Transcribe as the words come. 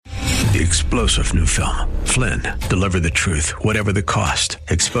the explosive new film, Flynn, Deliver the Truth, Whatever the Cost,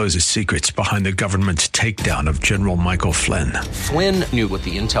 exposes secrets behind the government's takedown of General Michael Flynn. Flynn knew what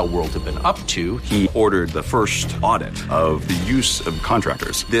the intel world had been up to. He ordered the first audit of the use of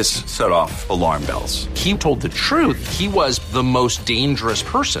contractors. This set off alarm bells. He told the truth. He was the most dangerous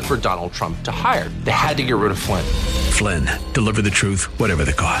person for Donald Trump to hire. They had to get rid of Flynn. Flynn, Deliver the Truth, Whatever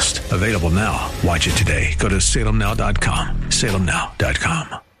the Cost. Available now. Watch it today. Go to salemnow.com.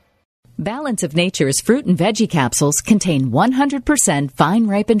 salemnow.com. Balance of Nature's fruit and veggie capsules contain 100%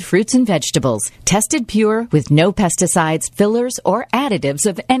 fine-ripened fruits and vegetables, tested pure with no pesticides, fillers, or additives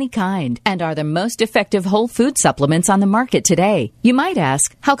of any kind, and are the most effective whole food supplements on the market today. You might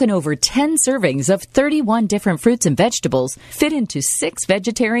ask, how can over 10 servings of 31 different fruits and vegetables fit into 6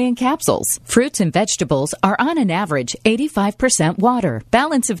 vegetarian capsules? Fruits and vegetables are on an average 85% water.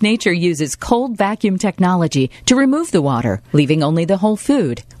 Balance of Nature uses cold vacuum technology to remove the water, leaving only the whole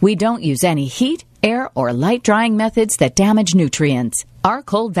food. We don't use any heat, air, or light drying methods that damage nutrients. Our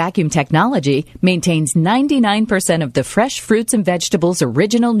cold vacuum technology maintains 99% of the fresh fruits and vegetables'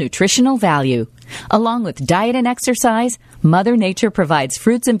 original nutritional value. Along with diet and exercise, Mother Nature provides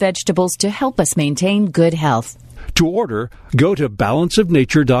fruits and vegetables to help us maintain good health. To order, go to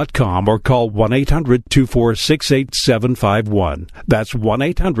balanceofnature.com or call 1-800-246-8751. That's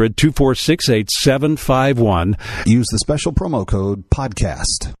 1-800-246-8751. Use the special promo code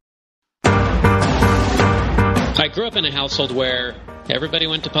PODCAST. I grew up in a household where everybody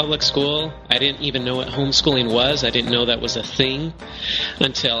went to public school. I didn't even know what homeschooling was. I didn't know that was a thing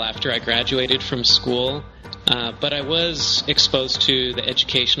until after I graduated from school. But I was exposed to the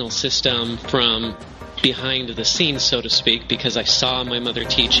educational system from behind the scenes, so to speak, because I saw my mother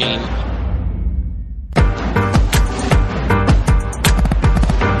teaching.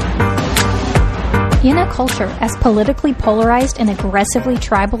 In a culture as politically polarized and aggressively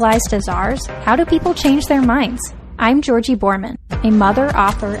tribalized as ours, how do people change their minds? I'm Georgie Borman, a mother,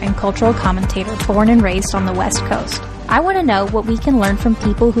 author, and cultural commentator born and raised on the West Coast. I want to know what we can learn from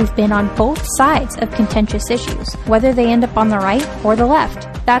people who've been on both sides of contentious issues, whether they end up on the right or the left.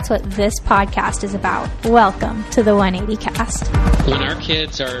 That's what this podcast is about. Welcome to the 180 Cast. When our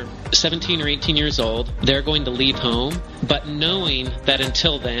kids are 17 or 18 years old, they're going to leave home, but knowing that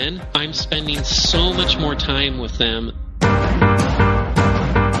until then, I'm spending so much more time with them.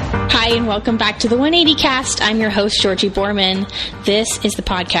 Hi, and welcome back to the 180 Cast. I'm your host, Georgie Borman. This is the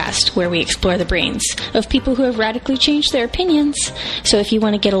podcast where we explore the brains of people who have radically changed their opinions. So if you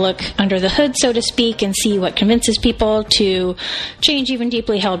want to get a look under the hood, so to speak, and see what convinces people to change even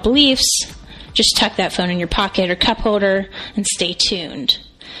deeply held beliefs, just tuck that phone in your pocket or cup holder and stay tuned.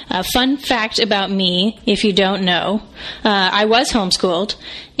 Fun fact about me, if you don't know, I was homeschooled.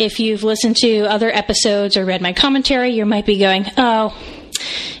 If you've listened to other episodes or read my commentary, you might be going, oh,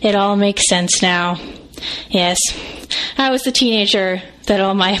 it all makes sense now. Yes, I was the teenager that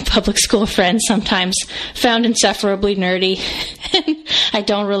all my public school friends sometimes found insufferably nerdy. I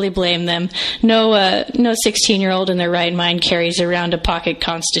don't really blame them. No 16-year-old in their right mind carries around a pocket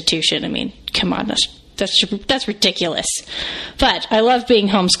constitution. I mean, come on, that's ridiculous. But I love being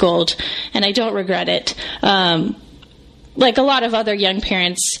homeschooled, and I don't regret it. Like a lot of other young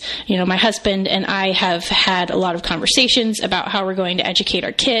parents, you know, my husband and I have had a lot of conversations about how we're going to educate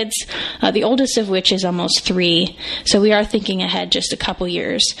our kids, the oldest of which is almost 3, so we are thinking ahead just a couple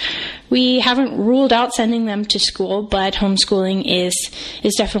years. We haven't ruled out sending them to school, but homeschooling is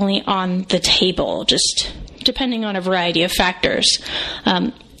definitely on the table, just depending on a variety of factors.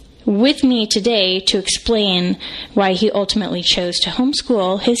 With me today to explain why he ultimately chose to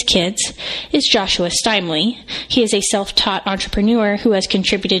homeschool his kids is Joshua Steimle. He is a self-taught entrepreneur who has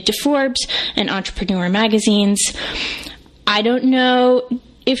contributed to Forbes and Entrepreneur magazines. I don't know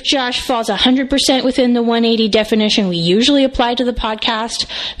if Josh falls 100% within the 180 definition we usually apply to the podcast,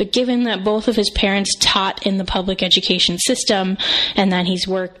 but given that both of his parents taught in the public education system and that he's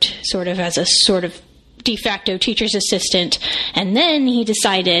worked sort of as a sort of de facto teacher's assistant, and then he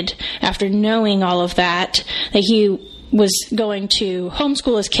decided, after knowing all of that, that he was going to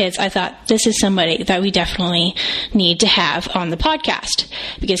homeschool his kids, I thought this is somebody that we definitely need to have on the podcast,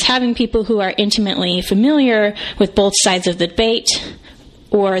 because having people who are intimately familiar with both sides of the debate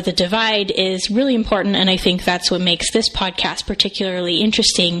or the divide is really important, and I think that's what makes this podcast particularly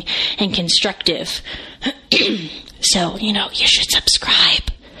interesting and constructive. So, you should subscribe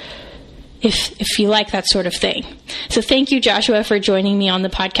if you like that sort of thing. So thank you, Joshua, for joining me on the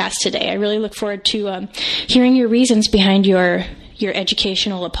podcast today. I really look forward to hearing your reasons behind your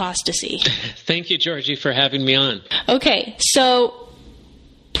educational apostasy. Thank you, Georgie, for having me on. Okay, so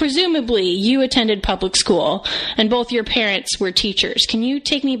presumably you attended public school and both your parents were teachers. Can you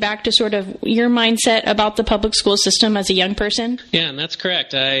take me back to sort of your mindset about the public school system as a young person? Yeah, and that's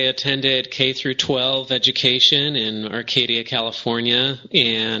correct. I attended K through 12 education in Arcadia, California,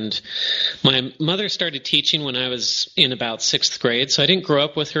 and my mother started teaching when I was in about 6th grade, so I didn't grow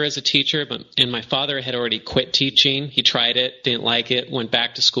up with her as a teacher, and my father had already quit teaching. He tried it, didn't like it, went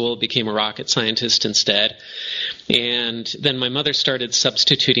back to school, became a rocket scientist instead. And then my mother started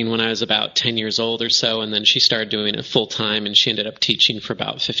substituting when I was about 10 years old or so, and then she started doing it full time, and she ended up teaching for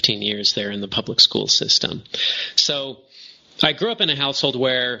about 15 years there in the public school system. So I grew up in a household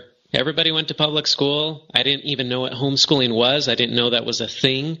where everybody went to public school. I didn't even know what homeschooling was. I didn't know that was a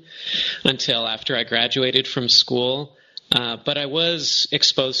thing until after I graduated from school. But I was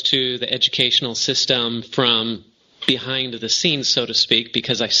exposed to the educational system from behind the scenes, so to speak,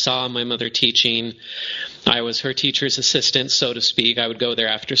 because I saw my mother teaching. I was her teacher's assistant, so to speak. I would go there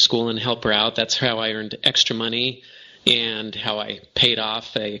after school and help her out. That's how I earned extra money and how I paid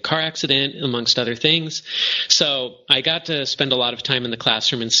off a car accident, amongst other things. So I got to spend a lot of time in the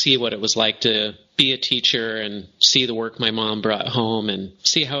classroom and see what it was like to be a teacher and see the work my mom brought home and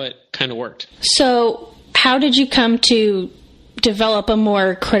see how it kind of worked. So how did you come to develop a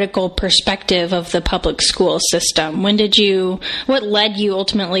more critical perspective of the public school system? What led you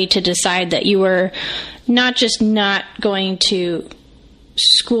ultimately to decide that you were not just not going to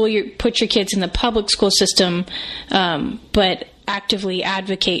put your kids in the public school system, but actively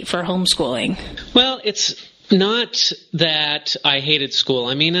advocate for homeschooling? Well, it's not that I hated school.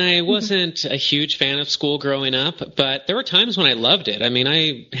 I mean, I wasn't a huge fan of school growing up, but there were times when I loved it. I mean,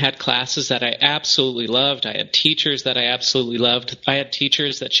 I had classes that I absolutely loved. I had teachers that I absolutely loved. I had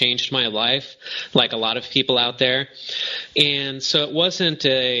teachers that changed my life, like a lot of people out there. And so it wasn't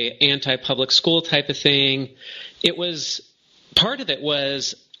a anti-public school type of thing. Part of it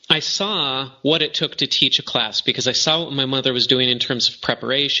was I saw what it took to teach a class, because I saw what my mother was doing in terms of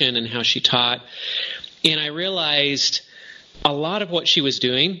preparation and how she taught. And I realized a lot of what she was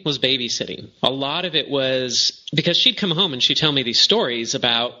doing was babysitting. A lot of it was because she'd come home and she'd tell me these stories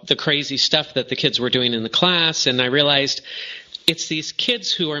about the crazy stuff that the kids were doing in the class. And I realized it's these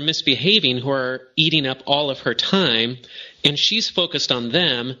kids who are misbehaving who are eating up all of her time, and she's focused on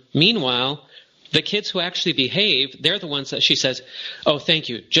them. Meanwhile, the kids who actually behave, they're the ones that she says, oh, thank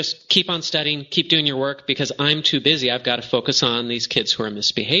you. Just keep on studying, keep doing your work, because I'm too busy. I've got to focus on these kids who are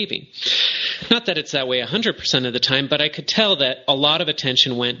misbehaving. Not that it's that way 100% of the time, but I could tell that a lot of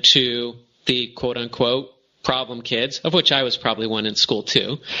attention went to the quote-unquote problem kids, of which I was probably one in school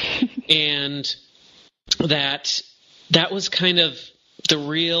too. And that was kind of the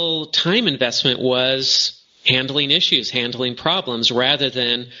real time investment, was handling issues, handling problems, rather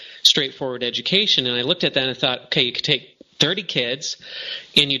than straightforward education. And I looked at that and I thought, okay, you could take 30 kids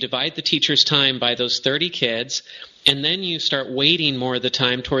and you divide the teacher's time by those 30 kids, and then you start weighting more of the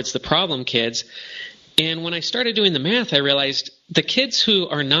time towards the problem kids. And when I started doing the math, I realized the kids who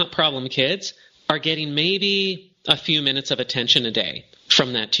are not problem kids are getting maybe a few minutes of attention a day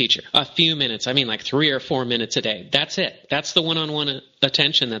from that teacher. A few minutes. I mean like 3 or 4 minutes a day. That's it. That's the one-on-one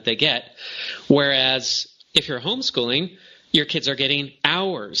attention that they get. Whereas if you're homeschooling, your kids are getting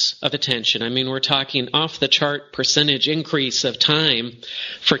hours of attention. I mean, we're talking off-the-chart percentage increase of time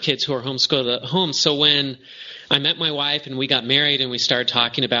for kids who are homeschooled at home. So when I met my wife and we got married and we started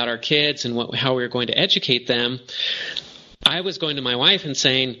talking about our kids and how we were going to educate them, I was going to my wife and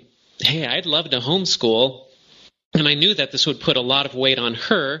saying, hey, I'd love to homeschool. And I knew that this would put a lot of weight on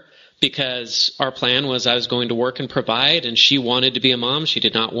her, because our plan was I was going to work and provide, and she wanted to be a mom. She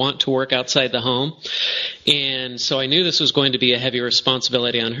did not want to work outside the home. And so I knew this was going to be a heavy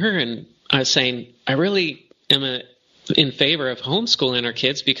responsibility on her. And I was saying, I really am in favor of homeschooling our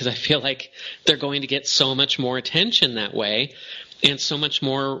kids, because I feel like they're going to get so much more attention that way and so much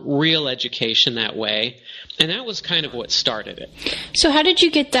more real education that way. And that was kind of what started it. So how did you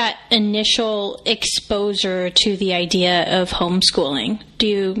get that initial exposure to the idea of homeschooling? Do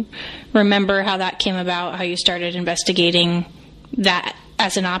you remember how that came about, how you started investigating that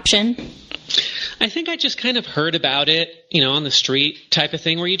as an option? I think I just kind of heard about it, on the street type of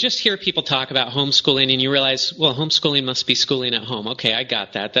thing, where you just hear people talk about homeschooling and you realize, well, homeschooling must be schooling at home. Okay, I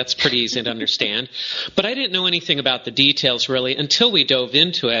got that. That's pretty easy to understand. But I didn't know anything about the details really until we dove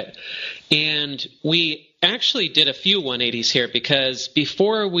into it. And we actually did a few 180s here, because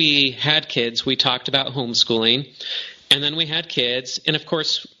before we had kids, we talked about homeschooling. And then we had kids, and of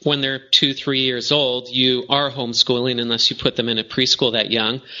course, when they're 2-3 years old, you are homeschooling unless you put them in a preschool that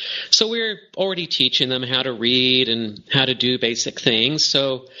young. So we're already teaching them how to read and how to do basic things.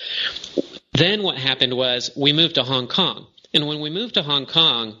 So then what happened was we moved to Hong Kong. And when we moved to Hong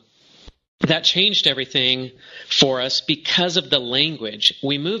Kong, that changed everything for us because of the language.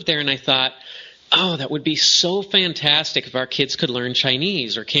 We moved there and I thought, oh, that would be so fantastic if our kids could learn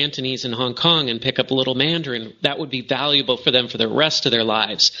Chinese or Cantonese in Hong Kong and pick up a little Mandarin. That would be valuable for them for the rest of their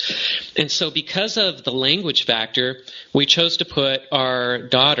lives. And so because of the language factor, we chose to put our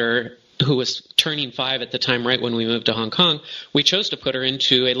daughter, who was turning 5 at the time, right when we moved to Hong Kong, we chose to put her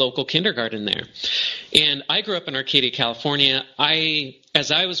into a local kindergarten there. And I grew up in Arcadia, California. As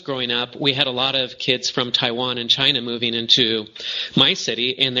I was growing up, we had a lot of kids from Taiwan and China moving into my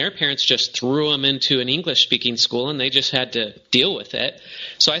city, and their parents just threw them into an English-speaking school, and they just had to deal with it.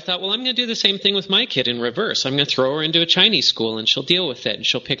 So I thought, well, I'm going to do the same thing with my kid in reverse. I'm going to throw her into a Chinese school, and she'll deal with it, and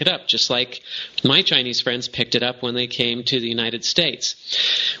she'll pick it up, just like my Chinese friends picked it up when they came to the United States.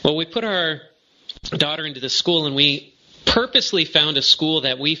 Well, we put our daughter into the school, and we purposely found a school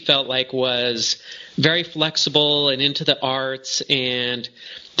that we felt like was very flexible and into the arts, and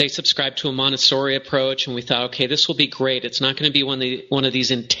they subscribed to a Montessori approach, and we thought, okay, this will be great. It's not going to be one of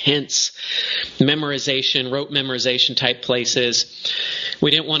these intense rote memorization type places. We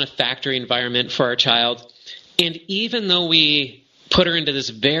didn't want a factory environment for our child. And even though we put her into this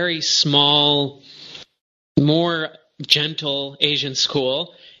very small, more gentle Asian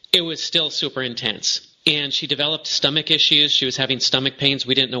school, it was still super intense. And she developed stomach issues. She was having stomach pains.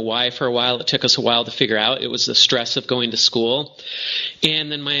 We didn't know why for a while. It took us a while to figure out. It was the stress of going to school.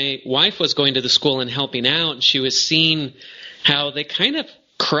 And then my wife was going to the school and helping out, and she was seeing how they kind of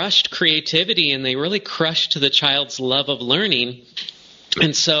crushed creativity, and they really crushed the child's love of learning.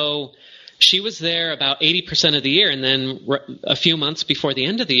 And so she was there about 80% of the year, and then a few months before the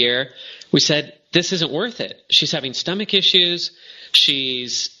end of the year, we said, this isn't worth it. She's having stomach issues.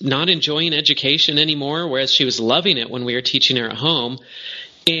 She's not enjoying education anymore, whereas she was loving it when we were teaching her at home.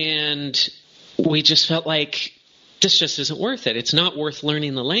 And we just felt like this just isn't worth it. It's not worth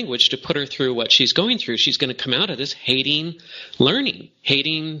learning the language to put her through what she's going through. She's going to come out of this hating learning,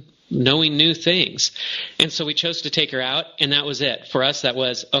 hating knowing new things. And so we chose to take her out, and that was it. For us, that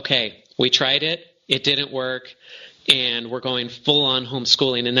was, okay, we tried it. It didn't work. And we're going full-on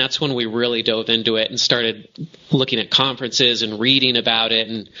homeschooling, and that's when we really dove into it and started looking at conferences and reading about it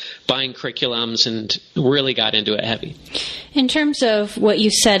and buying curriculums and really got into it heavy. In terms of what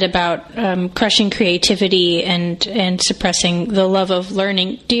you said about crushing creativity and suppressing the love of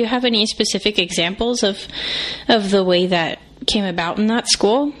learning, do you have any specific examples of the way that came about in that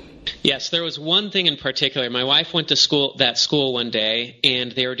school? Yes, there was one thing in particular. My wife went to that school one day,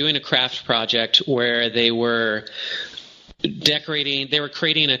 and they were doing a craft project where they were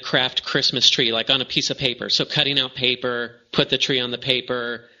creating a craft Christmas tree, like on a piece of paper. So cutting out paper, put the tree on the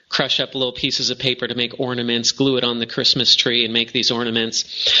paper, crush up little pieces of paper to make ornaments, glue it on the Christmas tree and make these ornaments.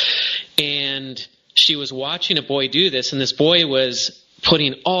 And she was watching a boy do this, and this boy was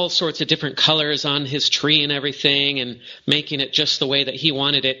putting all sorts of different colors on his tree and everything and making it just the way that he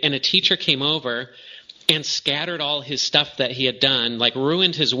wanted it. And a teacher came over and scattered all his stuff that he had done, like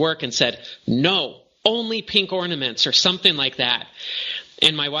ruined his work, and said, no, only pink ornaments or something like that.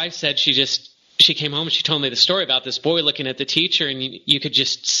 And my wife said she came home and she told me the story about this boy looking at the teacher, and you could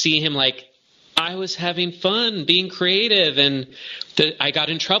just see him like, I was having fun being creative, and I got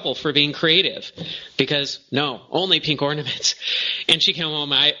in trouble for being creative because, no, only pink ornaments. And she came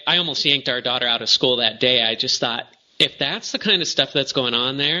home. I almost yanked our daughter out of school that day. I just thought, if that's the kind of stuff that's going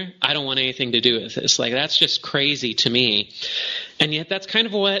on there, I don't want anything to do with this. Like, that's just crazy to me. And yet that's kind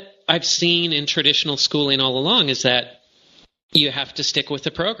of what I've seen in traditional schooling all along, is that you have to stick with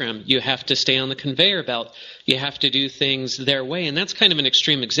the program. You have to stay on the conveyor belt. You have to do things their way. And that's kind of an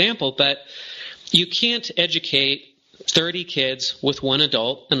extreme example, but you can't educate 30 kids with one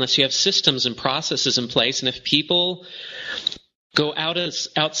adult unless you have systems and processes in place. And if people go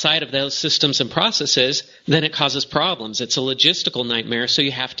outside of those systems and processes, then it causes problems. It's a logistical nightmare, so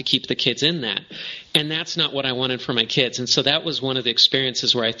you have to keep the kids in that. And that's not what I wanted for my kids. And so that was one of the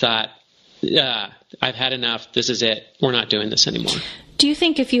experiences where I thought, I've had enough. This is it. We're not doing this anymore. Do you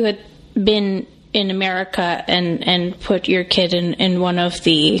think if you had been in America and put your kid in one of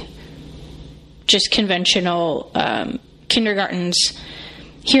the just conventional kindergartens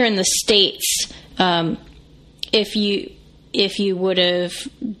here in the States, if you would have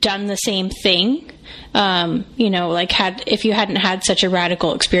done the same thing, if you hadn't had such a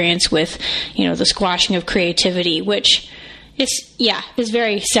radical experience with, the squashing of creativity, which is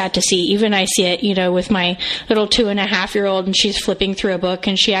very sad to see. Even I see it, with my little 2.5-year-old, and she's flipping through a book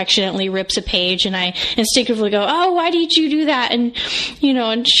and she accidentally rips a page, and I instinctively go, oh, why did you do that? And,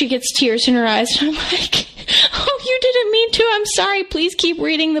 and she gets tears in her eyes, and I'm like, oh, you didn't mean to. I'm sorry. Please keep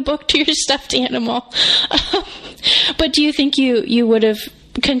reading the book to your stuffed animal. But do you think you would have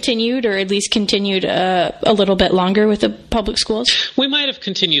continued, or at least continued a little bit longer with the public schools? We might have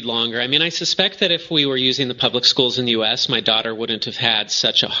continued longer. I mean, I suspect that if we were using the public schools in the U.S., my daughter wouldn't have had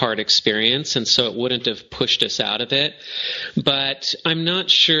such a hard experience, and so it wouldn't have pushed us out of it. But I'm not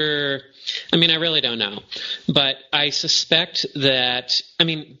sure. I mean, I really don't know. But I suspect that, I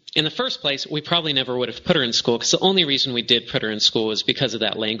mean, in the first place, we probably never would have put her in school, because the only reason we did put her in school was because of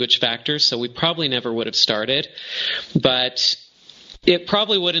that language factor, so we probably never would have started. But it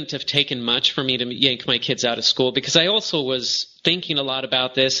probably wouldn't have taken much for me to yank my kids out of school, because I also was thinking a lot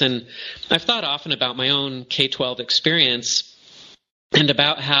about this, and I've thought often about my own K-12 experience and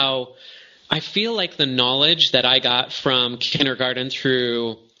about how I feel like the knowledge that I got from kindergarten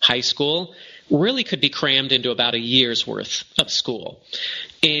through high school really could be crammed into about a year's worth of school.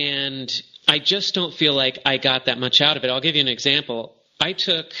 And I just don't feel like I got that much out of it. I'll give you an example. I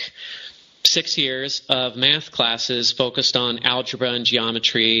took 6 years of math classes focused on algebra and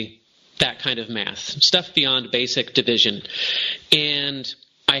geometry, that kind of math, stuff beyond basic division. And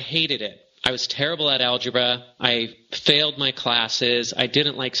I hated it. I was terrible at algebra. I failed my classes. I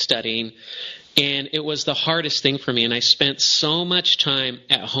didn't like studying. And it was the hardest thing for me. And I spent so much time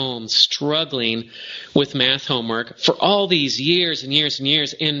at home struggling with math homework for all these years and years and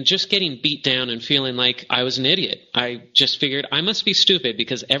years, and just getting beat down and feeling like I was an idiot. I just figured I must be stupid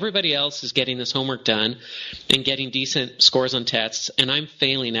because everybody else is getting this homework done and getting decent scores on tests, and I'm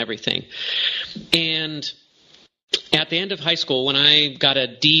failing everything. And at the end of high school, when I got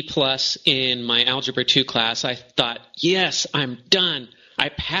a D+ in my Algebra 2 class, I thought, yes, I'm done. I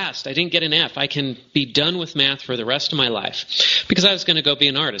passed. I didn't get an F. I can be done with math for the rest of my life, because I was going to go be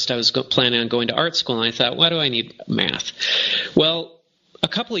an artist. I was planning on going to art school, and I thought, why do I need math? Well, a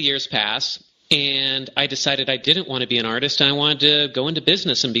couple of years passed, and I decided I didn't want to be an artist, and I wanted to go into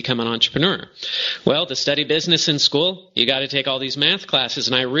business and become an entrepreneur. Well, to study business in school, you got to take all these math classes,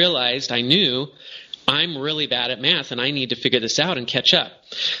 and I realized, I knew, I'm really bad at math, and I need to figure this out and catch up.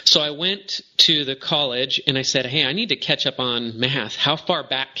 So I went to the college, and I said, hey, I need to catch up on math. How far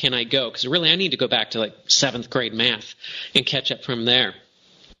back can I go? Because really, I need to go back to like 7th grade math and catch up from there.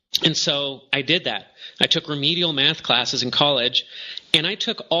 And so I did that. I took remedial math classes in college, and I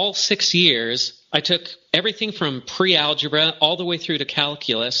took all 6 years. I took everything from pre-algebra all the way through to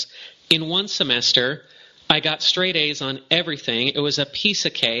calculus in one semester. I got straight A's on everything. It was a piece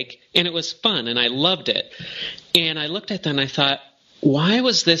of cake, and it was fun, and I loved it. And I looked at that, and I thought, why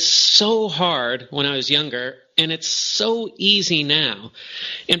was this so hard when I was younger, and it's so easy now?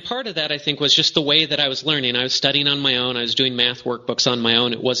 And part of that, I think, was just the way that I was learning. I was studying on my own. I was doing math workbooks on my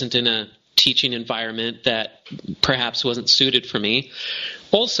own. It wasn't in a teaching environment that perhaps wasn't suited for me.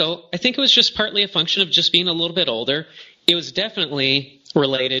 Also, I think it was just partly a function of just being a little bit older. It was definitely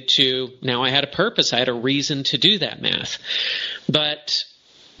related to, now I had a purpose. I had a reason to do that math. But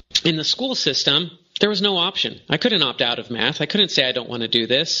in the school system, there was no option. I couldn't opt out of math. I couldn't say I don't want to do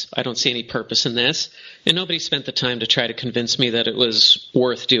this. I don't see any purpose in this. And nobody spent the time to try to convince me that it was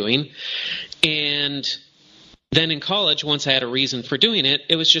worth doing. And then in college, once I had a reason for doing it,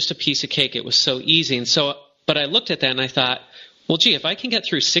 it was just a piece of cake. It was so easy. And so, but I looked at that and I thought, well, gee, if I can get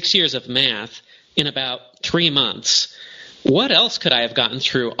through 6 years of math in about 3 months, what else could I have gotten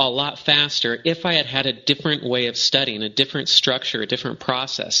through a lot faster if I had had a different way of studying, a different structure, a different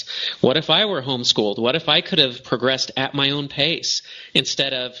process? What if I were homeschooled? What if I could have progressed at my own pace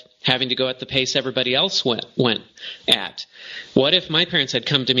instead of having to go at the pace everybody else went at? What if my parents had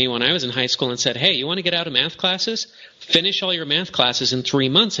come to me when I was in high school and said, hey, you want to get out of math classes? Finish all your math classes in 3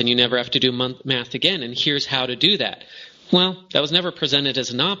 months and you never have to do math again, and here's how to do that. Well, that was never presented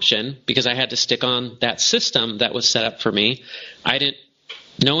as an option because I had to stick on that system that was set up for me. I didn't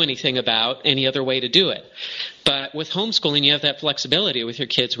know anything about any other way to do it. But with homeschooling, you have that flexibility with your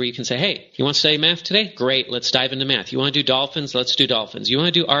kids where you can say, hey, you want to study math today? Great, let's dive into math. You want to do dolphins? Let's do dolphins. You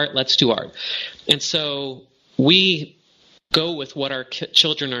want to do art? Let's do art. And so we go with what our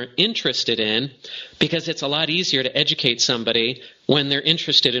children are interested in, because it's a lot easier to educate somebody when they're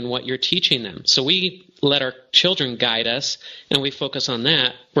interested in what you're teaching them. So we let our children guide us, and we focus on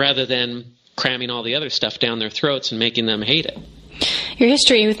that rather than cramming all the other stuff down their throats and making them hate it. Your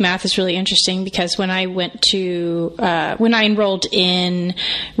history with math is really interesting, because when I enrolled in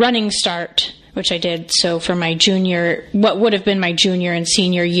Running Start, which I did so for my what would have been my junior and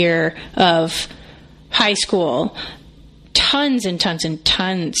senior year of high school, tons and tons and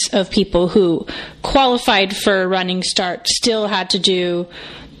tons of people who qualified for Running Start still had to do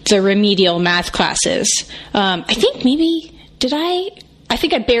the remedial math classes. I think maybe, did I I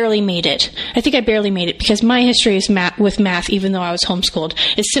think I barely made it. Because my history is with math, even though I was homeschooled,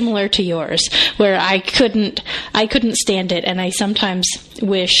 is similar to yours, where I couldn't stand it. And I sometimes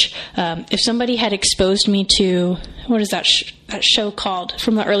wish, if somebody had exposed me to, what is that show called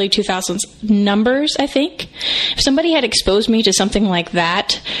from the early 2000s? Numbers, I think. If somebody had exposed me to something like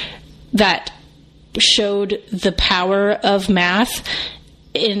that showed the power of math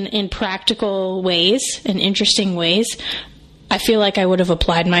in practical ways, in interesting ways, I feel like I would have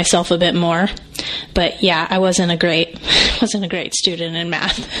applied myself a bit more. But yeah, I wasn't a great student in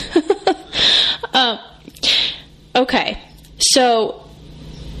math. Okay. So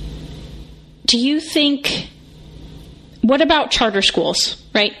do you think, what about charter schools,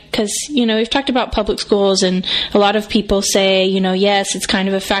 right? Because, we've talked about public schools, and a lot of people say, yes, it's kind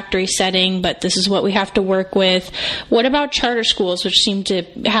of a factory setting, but this is what we have to work with. What about charter schools, which seem to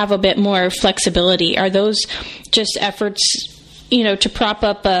have a bit more flexibility? Are those just efforts, to prop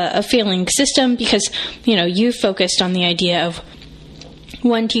up a failing system? Because, you focused on the idea of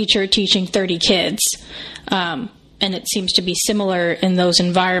one teacher teaching 30 kids, and it seems to be similar in those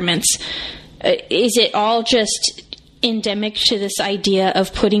environments. Is it all just endemic to this idea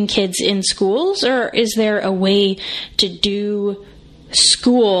of putting kids in schools, or is there a way to do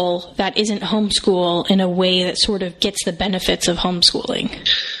school that isn't homeschool in a way that sort of gets the benefits of homeschooling?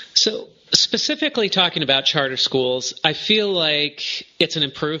 So specifically talking about charter schools, I feel like it's an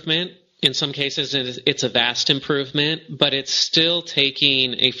improvement. In some cases, it's a vast improvement, but it's still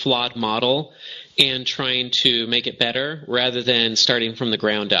taking a flawed model and trying to make it better rather than starting from the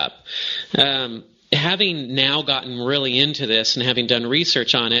ground up. Having now gotten really into this and having done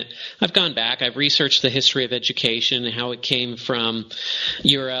research on it, I've gone back. I've researched the history of education and how it came from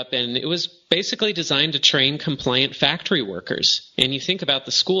Europe, and it was basically designed to train compliant factory workers. And you think about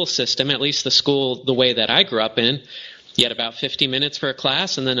the school system, at least the school the way that I grew up in, you had about 50 minutes for a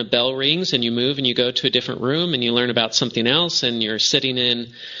class, and then a bell rings, and you move and you go to a different room and you learn about something else, and you're sitting in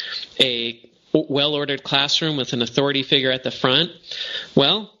a well-ordered classroom with an authority figure at the front.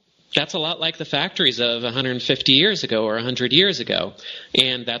 Well, that's a lot like the factories of 150 years ago or 100 years ago.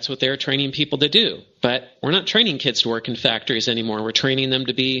 And that's what they're training people to do. But we're not training kids to work in factories anymore. We're training them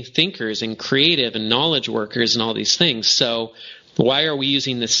to be thinkers and creative and knowledge workers and all these things. So why are we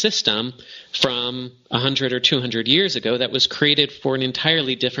using this system from 100 or 200 years ago that was created for an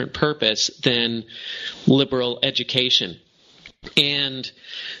entirely different purpose than liberal education? And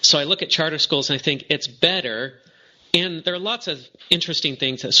so I look at charter schools and I think it's better. And there are lots of interesting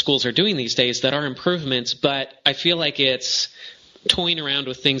things that schools are doing these days that are improvements, but I feel like it's toying around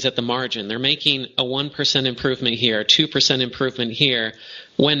with things at the margin. They're making a 1% improvement here, 2% improvement here,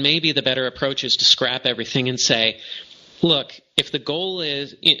 when maybe the better approach is to scrap everything and say, look, if the goal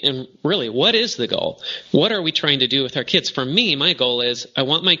is, and really, what is the goal? What are we trying to do with our kids? For me, my goal is I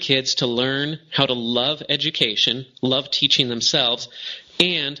want my kids to learn how to love education, love teaching themselves,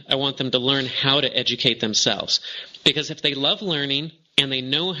 and I want them to learn how to educate themselves. Because if they love learning and they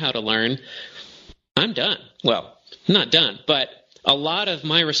know how to learn, I'm done. Well, not done, but a lot of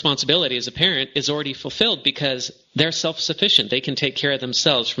my responsibility as a parent is already fulfilled because they're self-sufficient. They can take care of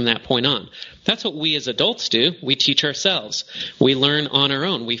themselves from that point on. That's what we as adults do. We teach ourselves. We learn on our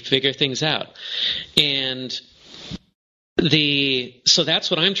own. We figure things out. And so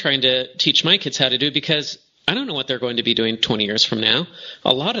that's what I'm trying to teach my kids how to do, because I don't know what they're going to be doing 20 years from now.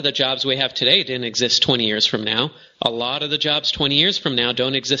 A lot of the jobs we have today didn't exist 20 years from now. A lot of the jobs 20 years from now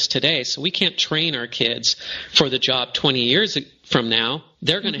don't exist today. So we can't train our kids for the job 20 years from now.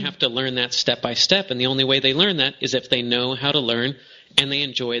 They're going to have to learn that step by step. And the only way they learn that is if they know how to learn and they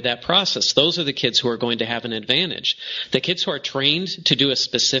enjoy that process. Those are the kids who are going to have an advantage. The kids who are trained to do a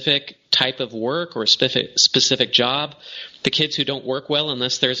specific type of work or a specific job, the kids who don't work well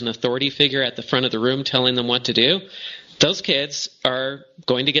unless there's an authority figure at the front of the room telling them what to do, those kids are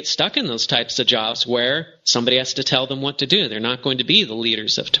going to get stuck in those types of jobs where somebody has to tell them what to do. They're not going to be the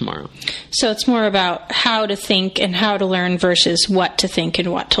leaders of tomorrow. So it's more about how to think and how to learn versus what to think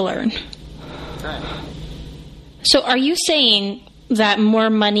and what to learn. Right. So are you saying that more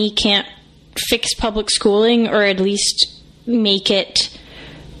money can't fix public schooling, or at least make it,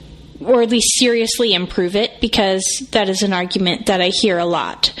 or at least seriously improve it? Because that is an argument that I hear a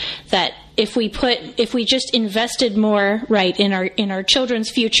lot, that if we just invested more, right, in our children's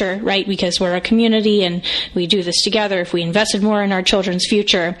future, right, because we're a community and we do this together, if we invested more in our children's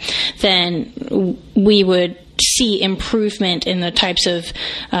future, then we would see improvement in the types of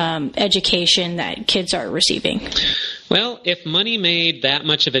education that kids are receiving. Well, if money made that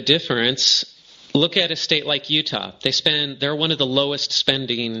much of a difference, look at a state like Utah. They're one of the lowest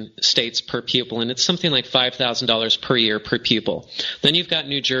spending states per pupil, and it's something like $5,000 per year per pupil. Then you've got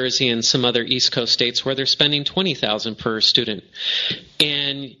New Jersey and some other East Coast states where they're spending $20,000 per student.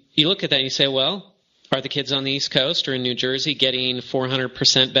 And you look at that and you say, well, are the kids on the East Coast or in New Jersey getting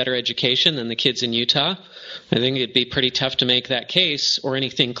 400% better education than the kids in Utah? I think it'd be pretty tough to make that case or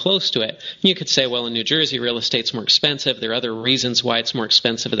anything close to it. You could say, well, in New Jersey, real estate's more expensive. There are other reasons why it's more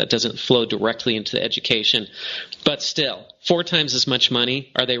expensive that doesn't flow directly into the education. But still, 4 times as much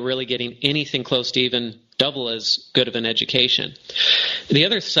money. Are they really getting anything close to even double as good of an education? The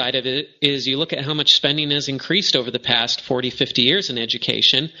other side of it is you look at how much spending has increased over the past 40, 50 years in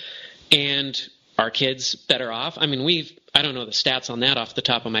education, and are kids better off? I mean, I don't know the stats on that off the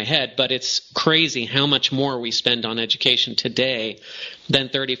top of my head, but it's crazy how much more we spend on education today than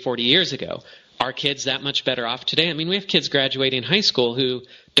 30, 40 years ago. Are kids that much better off today? I mean, we have kids graduating high school who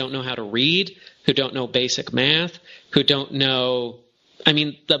don't know how to read, who don't know basic math, who don't know,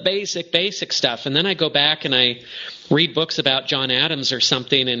 the basic stuff. And then I go back and I read books about John Adams or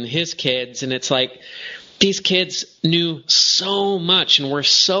something and his kids, and it's like these kids knew so much and were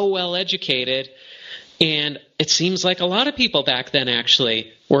so well educated. And it seems like a lot of people back then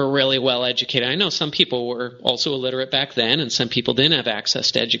actually were really well educated. I know some people were also illiterate back then, and some people didn't have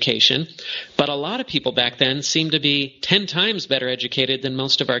access to education. But a lot of people back then seemed to be 10 times better educated than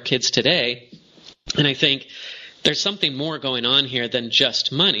most of our kids today. And I think there's something more going on here than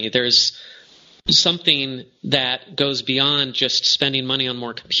just money. There's something that goes beyond just spending money on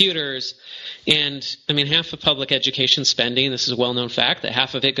more computers. And half of public education spending, this is a well-known fact, that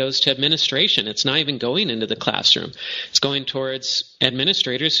half of it goes to administration. It's not even going into the classroom. It's going towards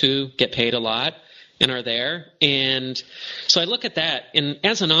administrators who get paid a lot and are there. And so I look at that, and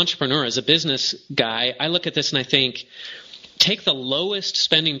as an entrepreneur, as a business guy, I look at this and I think, take the lowest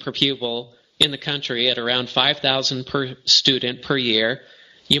spending per pupil in the country at around $5,000 per student per year.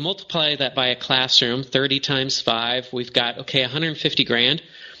 You multiply that by a classroom, 30 times 5, we've got, $150,000.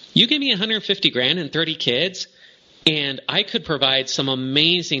 You give me $150,000 and 30 kids, and I could provide some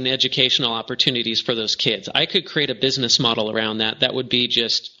amazing educational opportunities for those kids. I could create a business model around that would be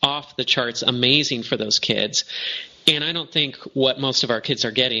just off the charts amazing for those kids. And I don't think what most of our kids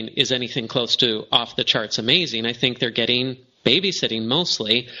are getting is anything close to off the charts amazing. I think they're getting babysitting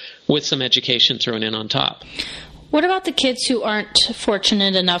mostly with some education thrown in on top. What about the kids who aren't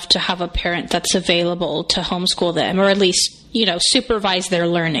fortunate enough to have a parent that's available to homeschool them, or at least, supervise their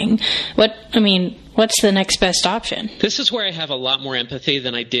learning? What's the next best option? This is where I have a lot more empathy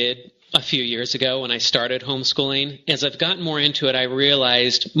than I did a few years ago when I started homeschooling. As I've gotten more into it, I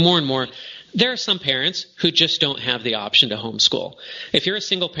realized more and more there are some parents who just don't have the option to homeschool. If you're a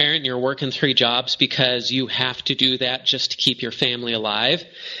single parent and you're working 3 jobs because you have to do that just to keep your family alive,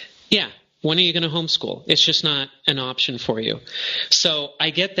 when are you going to homeschool? It's just not an option for you. So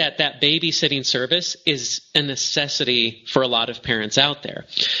I get that babysitting service is a necessity for a lot of parents out there.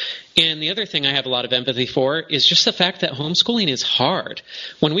 And the other thing I have a lot of empathy for is just the fact that homeschooling is hard.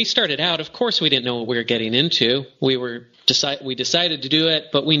 When we started out, of course, we didn't know what we were getting into. We decided to do it,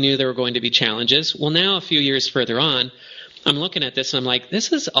 but we knew there were going to be challenges. Well, now a few years further on, I'm looking at this and I'm like,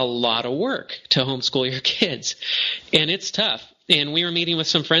 this is a lot of work to homeschool your kids. And it's tough. And we were meeting with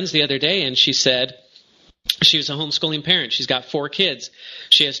some friends the other day, and she said she was a homeschooling parent. She's got 4 kids.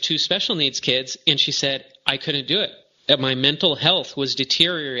 She has 2 special needs kids, and she said, I couldn't do it. My mental health was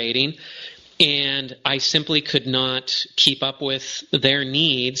deteriorating, and I simply could not keep up with their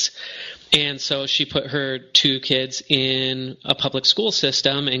needs. And so she put her 2 kids in a public school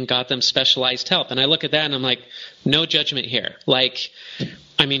system and got them specialized help. And I look at that, and I'm like, no judgment here.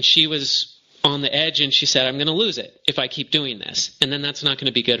 She was on the edge, and she said, I'm going to lose it if I keep doing this. And then that's not going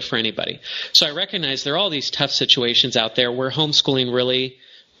to be good for anybody. So I recognize there are all these tough situations out there where homeschooling really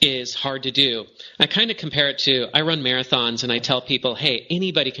is hard to do. I kind of compare it to, I run marathons, and I tell people, hey,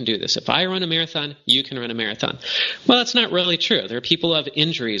 anybody can do this. If I run a marathon, you can run a marathon. Well, that's not really true. There are people who have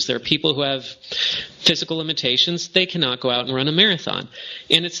injuries. There are people who have physical limitations. They cannot go out and run a marathon.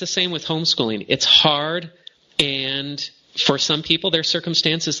 And it's the same with homeschooling. It's hard, and for some people, their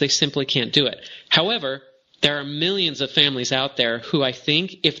circumstances, they simply can't do it. However, there are millions of families out there who I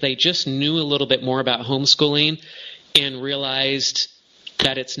think if they just knew a little bit more about homeschooling and realized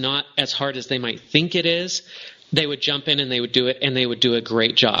that it's not as hard as they might think it is, they would jump in and they would do it, and they would do a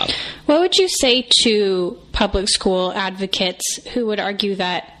great job. What would you say to public school advocates who would argue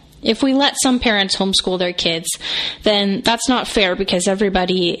that if we let some parents homeschool their kids, then that's not fair because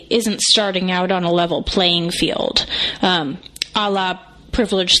everybody isn't starting out on a level playing field, a la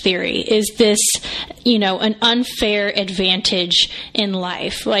privilege theory? Is this, an unfair advantage in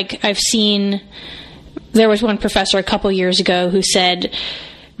life? Like, I've seen, there was one professor a couple years ago who said,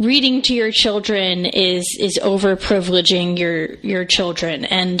 reading to your children is overprivileging your children.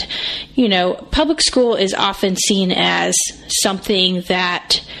 And, public school is often seen as something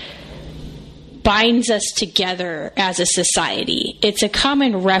that binds us together as a society. It's a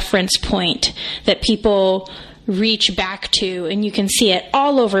common reference point that people reach back to, and you can see it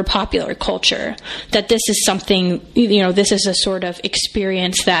all over popular culture, that this is something, this is a sort of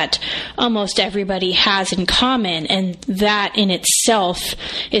experience that almost everybody has in common, and that in itself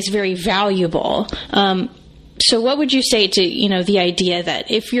is very valuable. So what would you say to, the idea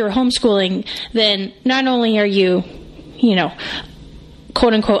that if you're homeschooling, then not only are you,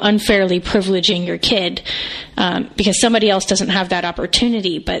 quote unquote, unfairly privileging your kid because somebody else doesn't have that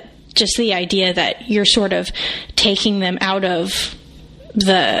opportunity, but just the idea that you're sort of taking them out of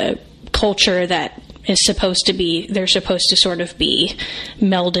the culture that is they're supposed to sort of be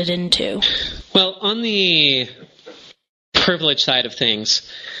melded into. Well, on the privilege side of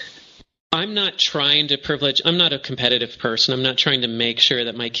things, I'm not trying to privilege. I'm not a competitive person. I'm not trying to make sure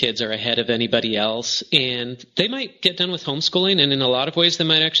that my kids are ahead of anybody else. And they might get done with homeschooling, and in a lot of ways, they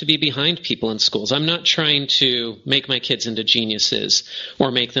might actually be behind people in schools. I'm not trying to make my kids into geniuses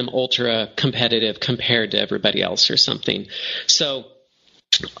or make them ultra competitive compared to everybody else or something. So,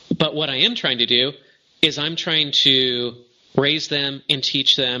 but what I am trying to do is I'm trying to raise them and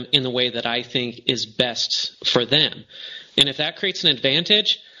teach them in the way that I think is best for them. And if that creates an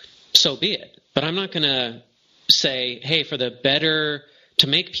advantage, so be it. But I'm not going to say, hey, to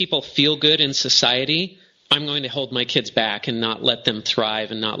make people feel good in society, I'm going to hold my kids back and not let them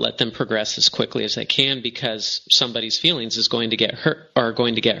thrive and not let them progress as quickly as they can because somebody's feelings are going to get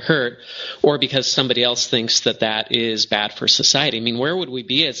hurt, or because somebody else thinks that is bad for society. I mean, where would we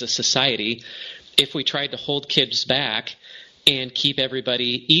be as a society if we tried to hold kids back and keep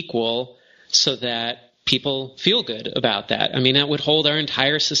everybody equal so that people feel good about that? I mean, that would hold our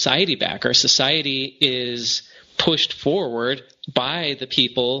entire society back. Our society is pushed forward by the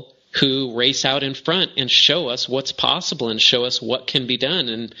people who race out in front and show us what's possible and show us what can be done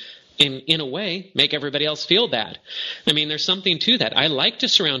and in a way make everybody else feel bad. I mean, there's something to that. I like to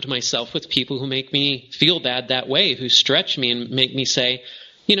surround myself with people who make me feel bad that way, who stretch me and make me say,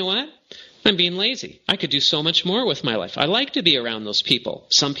 you know what? I'm being lazy. I could do so much more with my life. I like to be around those people.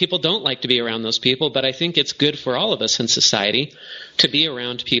 Some people don't like to be around those people, but I think it's good for all of us in society to be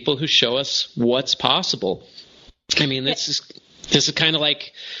around people who show us what's possible. I mean, this is kind of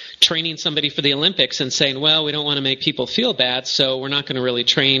like training somebody for the Olympics and saying, well, we don't want to make people feel bad, so we're not going to really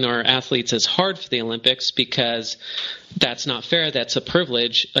train our athletes as hard for the Olympics because that's not fair. That's a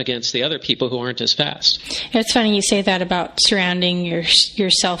privilege against the other people who aren't as fast. It's funny you say that about surrounding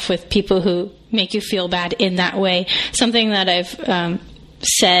yourself with people who make you feel bad in that way. Something that I've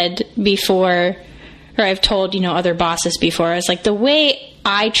said before, or I've told, other bosses before, is like the way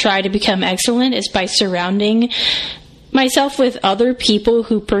I try to become excellent is by surrounding myself with other people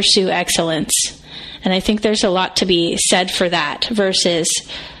who pursue excellence. And I think there's a lot to be said for that versus,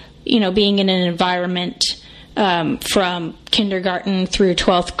 being in an environment from kindergarten through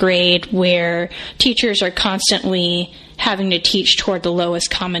 12th grade where teachers are constantly having to teach toward the lowest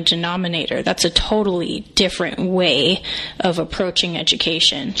common denominator. That's a totally different way of approaching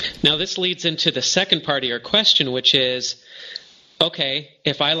education. Now, this leads into the second part of your question, which is, okay,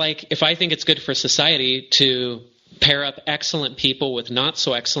 if I think it's good for society to pair up excellent people with not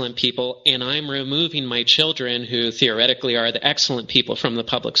so excellent people, and I'm removing my children who theoretically are the excellent people from the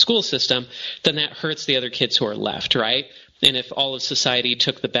public school system, then that hurts the other kids who are left, right? And if all of society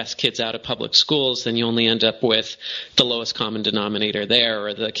took the best kids out of public schools, then you only end up with the lowest common denominator there,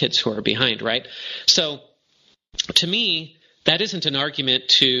 or the kids who are behind, right? So to me, that isn't an argument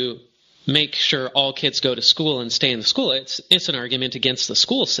to make sure all kids go to school and stay in the school. It's an argument against the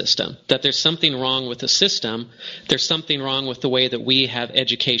school system, that there's something wrong with the system. There's something wrong with the way that we have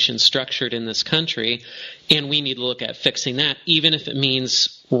education structured in this country, and we need to look at fixing that, even if it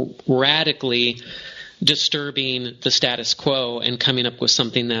means radically disturbing the status quo and coming up with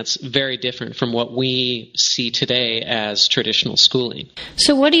something that's very different from what we see today as traditional schooling.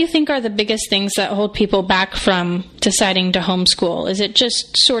 So what do you think are the biggest things that hold people back from deciding to homeschool? Is it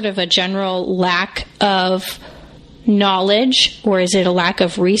just sort of a general lack of knowledge, or is it a lack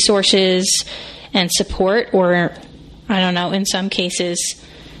of resources and support, or, I don't know, in some cases,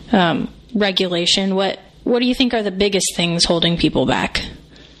 regulation? What do you think are the biggest things holding people back?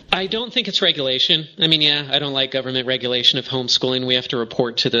 I don't think it's regulation. I mean, yeah, I don't like government regulation of homeschooling. We have to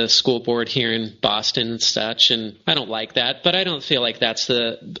report to the school board here in Boston and such, and I don't like that, but I don't feel like that's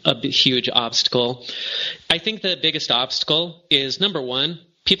a huge obstacle. I think the biggest obstacle is, number one,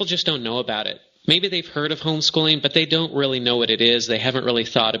 people just don't know about it. Maybe they've heard of homeschooling, but they don't really know what it is. They haven't really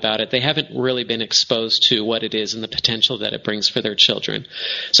thought about it. They haven't really been exposed to what it is and the potential that it brings for their children.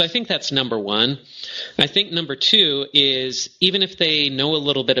 So I think that's number one. I think number two is, even if they know a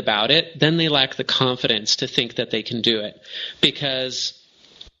little bit about it, then they lack the confidence to think that they can do it, because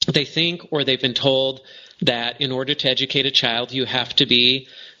they think, or they've been told, that in order to educate a child, you have to be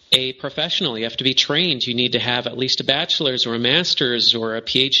a professional. You have to be trained. You need to have at least a bachelor's or a master's or a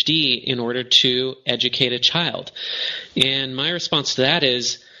PhD in order to educate a child. And my response to that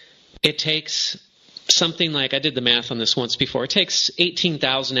is, it takes something like, I did the math on this once before, it takes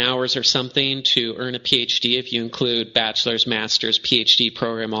 18,000 hours or something to earn a PhD if you include bachelor's, master's, PhD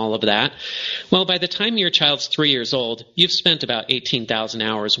program, all of that. Well, by the time your child's 3 years old, you've spent about 18,000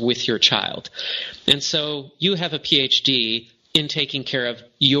 hours with your child. And so you have a PhD in taking care of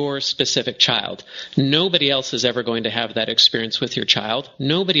your specific child. Nobody else is ever going to have that experience with your child.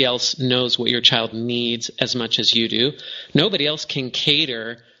 Nobody else knows what your child needs as much as you do. Nobody else can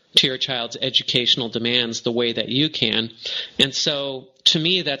cater to your child's educational demands the way that you can. And so, to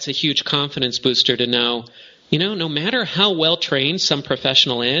me, that's a huge confidence booster to know, no matter how well trained some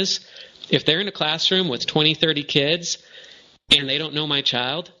professional is, if they're in a classroom with 20, 30 kids, and they don't know my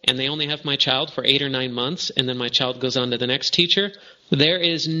child, and they only have my child for 8 or 9 months, and then my child goes on to the next teacher, there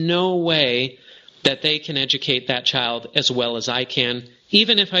is no way that they can educate that child as well as I can,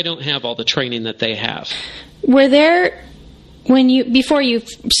 even if I don't have all the training that they have. Were there, before you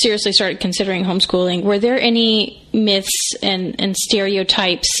seriously started considering homeschooling, were there any myths and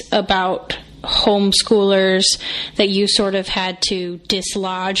stereotypes about homeschoolers that you sort of had to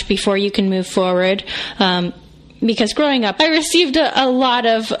dislodge before you can move forward? Because growing up, I received a lot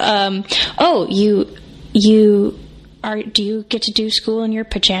of, do you get to do school in your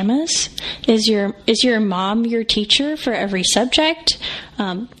pajamas? Is your mom your teacher for every subject?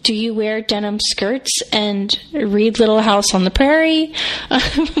 Do you wear denim skirts and read Little House on the Prairie?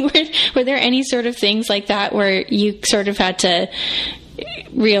 Were there any sort of things like that where you sort of had to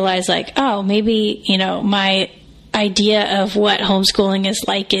realize, like, oh, maybe, my idea of what homeschooling is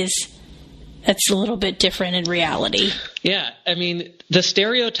like it's a little bit different in reality? Yeah, I mean, the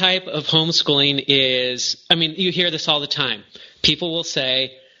stereotype of homeschooling is, you hear this all the time. People will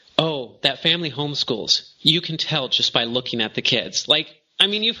say, oh, that family homeschools. You can tell just by looking at the kids.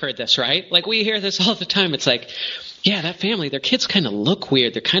 You've heard this, right? We hear this all the time. It's like, yeah, that family, their kids kind of look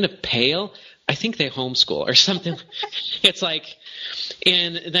weird. They're kind of pale. I think they homeschool or something. It's like,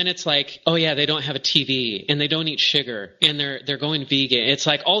 and then it's like, oh yeah, they don't have a TV and they don't eat sugar and they're going vegan. It's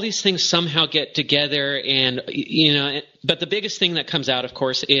like all these things somehow get together, and but the biggest thing that comes out, of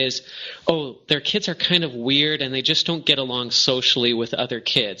course, is, oh, their kids are kind of weird and they just don't get along socially with other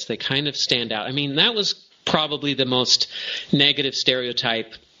kids. They kind of stand out. That was probably the most negative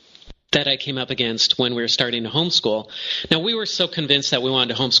stereotype that I came up against when we were starting to homeschool. Now, we were so convinced that we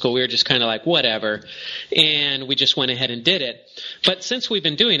wanted to homeschool, we were just kind of like, whatever, and we just went ahead and did it. But since we've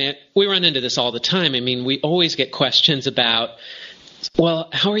been doing it, we run into this all the time. We always get questions about, well,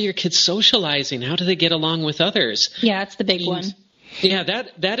 how are your kids socializing? How do they get along with others? Yeah, that's the big one. Yeah,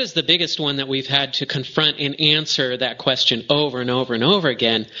 that is the biggest one that we've had to confront and answer that question over and over and over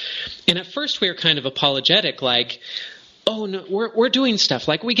again. And at first we were kind of apologetic, like, oh, no, we're doing stuff.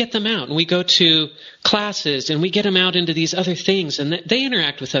 We get them out and we go to classes and we get them out into these other things and they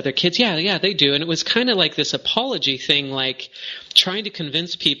interact with other kids. Yeah, they do. And it was kind of like this apology thing, like trying to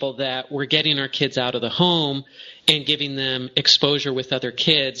convince people that we're getting our kids out of the home and giving them exposure with other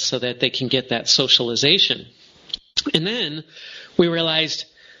kids so that they can get that socialization. And then we realized,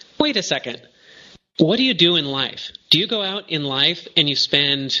 wait a second. What do you do in life? Do you go out in life and you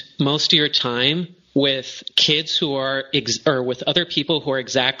spend most of your time with kids who are, or with other people who are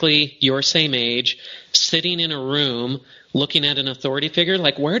exactly your same age, sitting in a room looking at an authority figure?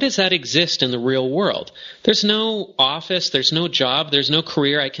 Where does that exist in the real world? There's no office, there's no job, there's no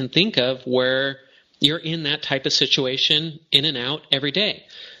career I can think of where you're in that type of situation, in and out every day.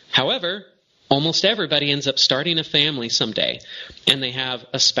 However, almost everybody ends up starting a family someday, and they have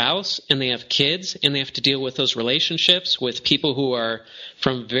a spouse and they have kids, and they have to deal with those relationships with people who are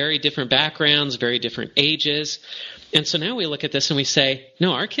from very different backgrounds, very different ages. And so now we look at this and we say,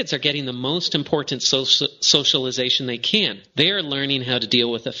 no, our kids are getting the most important socialization they can. They are learning how to deal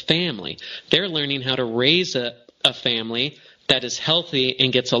with a family. They're learning how to raise a family that is healthy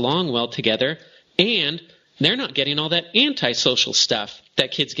and gets along well together, and they're not getting all that antisocial stuff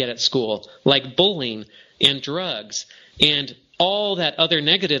that kids get at school, like bullying and drugs and all that other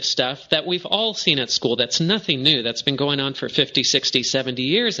negative stuff that we've all seen at school. That's nothing new. That's been going on for 50, 60, 70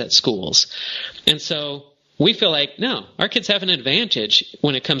 years at schools. And so we feel like, no, our kids have an advantage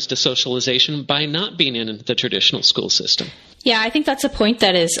when it comes to socialization by not being in the traditional school system. Yeah, I think that's a point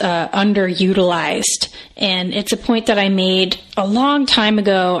that is underutilized. And it's a point that I made a long time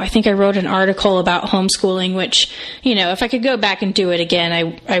ago. I think I wrote an article about homeschooling, which, if I could go back and do it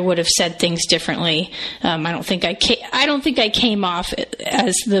again, I would have said things differently. I don't think I came off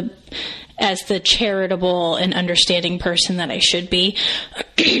as the charitable and understanding person that I should be.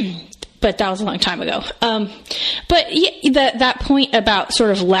 But that was a long time ago. But that point about sort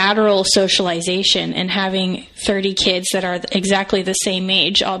of lateral socialization and having 30 kids that are exactly the same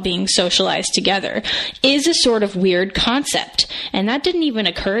age all being socialized together is a sort of weird concept. And that didn't even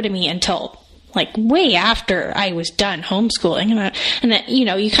occur to me until way after I was done homeschooling. And that,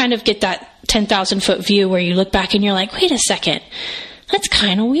 you kind of get that 10,000 foot view where you look back and you're like, wait a second. That's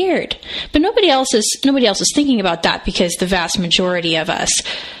kind of weird. But nobody else is thinking about that because the vast majority of us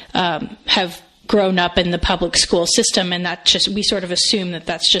have grown up in the public school system, and we sort of assume that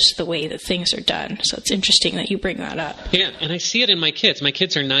that's just the way that things are done. So it's interesting that you bring that up. Yeah, and I see it in my kids. My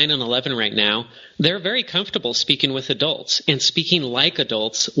kids are 9 and 11 right now. They're very comfortable speaking with adults and speaking like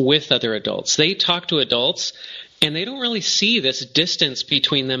adults with other adults. They talk to adults, and they don't really see this distance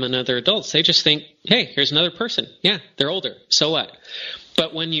between them and other adults. They just think, hey, here's another person. Yeah, they're older. So what?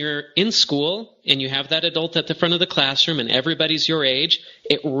 But when you're in school and you have that adult at the front of the classroom and everybody's your age,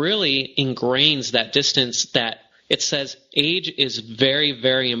 it really ingrains that distance that it says age is very,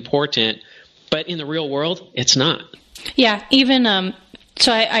 very important. But in the real world, it's not. Yeah, even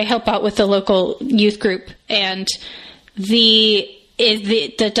so I help out with the local youth group, and the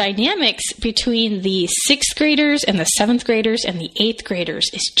dynamics between the 6th graders and the 7th graders and the 8th graders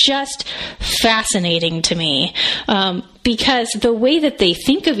is just fascinating to me. Because the way that they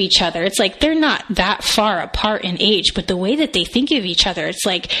think of each other, it's like they're not that far apart in age, but the way that they think of each other, it's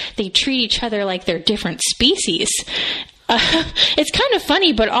like they treat each other like they're different species. It's kind of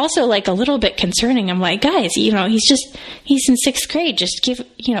funny, but also like a little bit concerning. I'm like, guys, he's in 6th grade. Just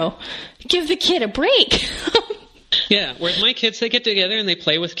give the kid a break. Yeah, whereas my kids, they get together and they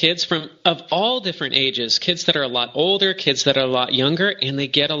play with kids of all different ages, kids that are a lot older, kids that are a lot younger, and they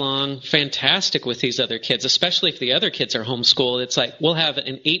get along fantastic with these other kids, especially if the other kids are homeschooled. It's like we'll have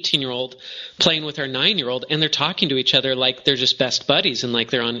an 18-year-old playing with our 9-year-old, and they're talking to each other like they're just best buddies and like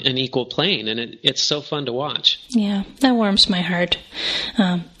they're on an equal plane, and it's so fun to watch. Yeah, that warms my heart.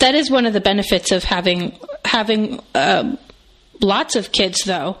 That is one of the benefits of having lots of kids,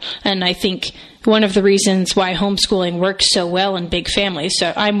 though, and I think one of the reasons why homeschooling works so well in big families,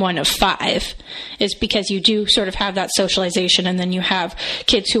 so I'm one of 5, is because you do sort of have that socialization, and then you have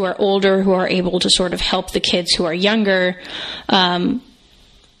kids who are older who are able to sort of help the kids who are younger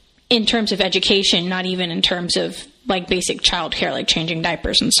in terms of education, not even in terms of like basic childcare, like changing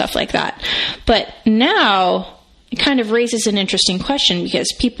diapers and stuff like that. But now it kind of raises an interesting question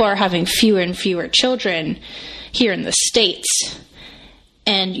because people are having fewer and fewer children here in the States.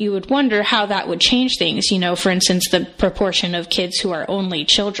 And you would wonder how that would change things. For instance, the proportion of kids who are only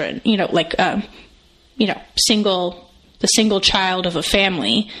children, the single child of a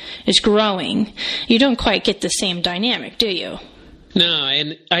family is growing. You don't quite get the same dynamic, do you? No,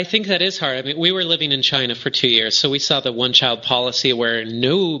 and I think that is hard. I mean, we were living in China for 2 years, so we saw the one-child policy where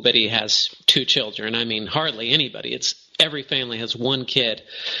nobody has 2 children. I mean, hardly anybody. It's every family has 1 kid.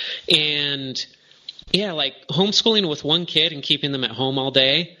 And yeah, like homeschooling with 1 kid and keeping them at home all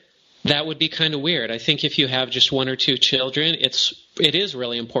day, that would be kind of weird. I think if you have just 1 or 2 children, it is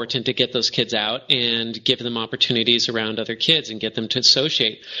really important to get those kids out and give them opportunities around other kids and get them to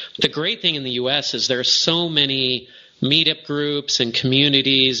associate. The great thing in the U.S. is there are so many meetup groups and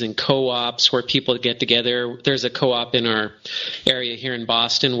communities and co-ops where people get together. There's a co-op in our area here in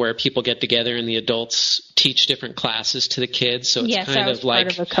Boston where people get together and the adults teach different classes to the kids. So it's kind of like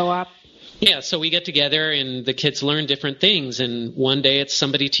part of a co-op. Yeah, so we get together and the kids learn different things, and one day it's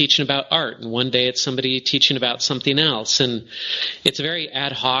somebody teaching about art, and one day it's somebody teaching about something else, and it's very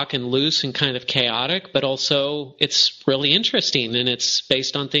ad hoc and loose and kind of chaotic, but also it's really interesting, and it's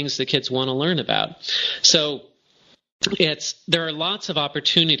based on things the kids want to learn about. So there are lots of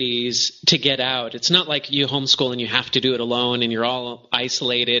opportunities to get out. It's not like you homeschool and you have to do it alone and you're all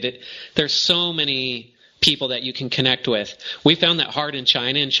isolated. There's so many people that you can connect with. We found that hard in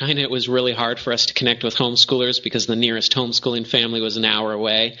China. In China, it was really hard for us to connect with homeschoolers because the nearest homeschooling family was an hour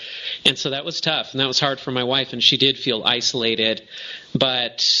away. And so that was tough, and that was hard for my wife, and she did feel isolated.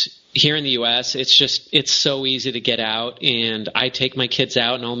 But here in the U.S., it's so easy to get out, and I take my kids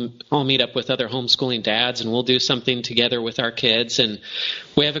out, and I'll meet up with other homeschooling dads, and we'll do something together with our kids, and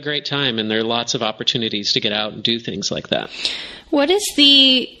we have a great time, and there are lots of opportunities to get out and do things like that. What is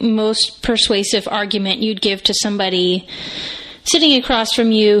the most persuasive argument you'd give to somebody sitting across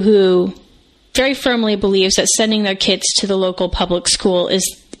from you who very firmly believes that sending their kids to the local public school is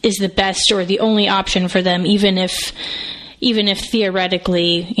the best or the only option for them, even if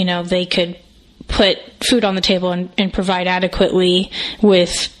theoretically, they could put food on the table and provide adequately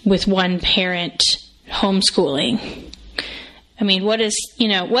with one parent homeschooling? I mean, what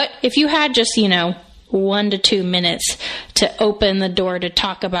if you had just, 1 to 2 minutes to open the door to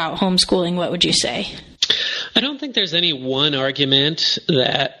talk about homeschooling, what would you say? I don't think there's any one argument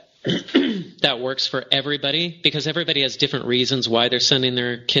that that works for everybody, because everybody has different reasons why they're sending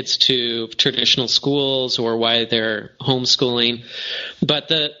their kids to traditional schools or why they're homeschooling. But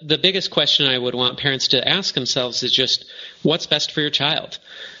the biggest question I would want parents to ask themselves is just, what's best for your child?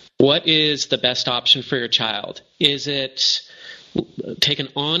 What is the best option for your child? Is it take an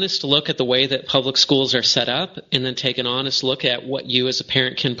honest look at the way that public schools are set up, and then take an honest look at what you as a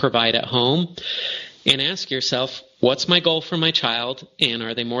parent can provide at home, and ask yourself, what's my goal for my child, and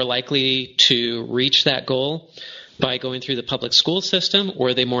are they more likely to reach that goal by going through the public school system, or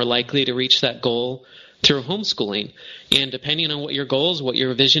are they more likely to reach that goal through homeschooling? And depending on what your goals, what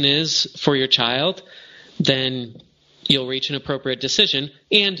your vision is for your child, then you'll reach an appropriate decision.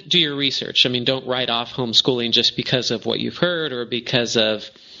 And do your research. I mean, don't write off homeschooling just because of what you've heard or because of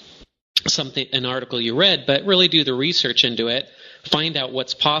an article you read, but really do the research into it. Find out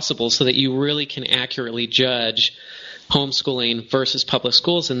what's possible so that you really can accurately judge homeschooling versus public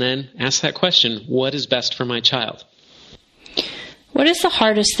schools, and then ask that question, what is best for my child? What is the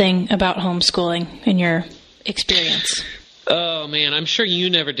hardest thing about homeschooling in your experience? Oh, man, I'm sure you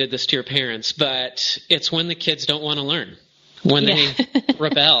never did this to your parents, but it's when the kids don't want to learn, when they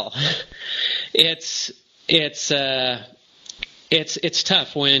rebel. It's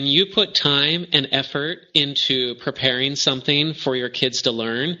tough when you put time and effort into preparing something for your kids to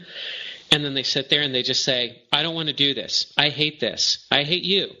learn, and then they sit there and they just say, I don't want to do this. I hate this. I hate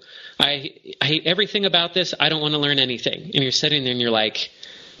you. I hate everything about this. I don't want to learn anything. And you're sitting there and you're like,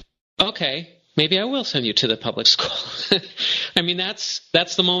 okay, maybe I will send you to the public school. I mean, that's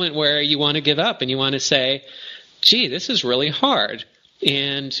the moment where you want to give up and you want to say, gee, this is really hard.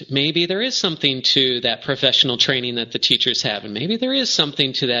 And maybe there is something to that professional training that the teachers have. And maybe there is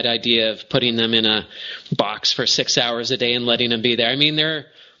something to that idea of putting them in a box for 6 hours a day and letting them be there. I mean, there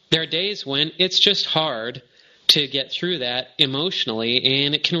are days when it's just hard to get through that emotionally,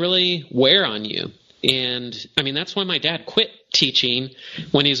 and it can really wear on you. And, I mean, that's why my dad quit teaching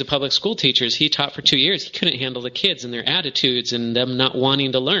when he was a public school teacher. He taught for 2 years. He couldn't handle the kids and their attitudes and them not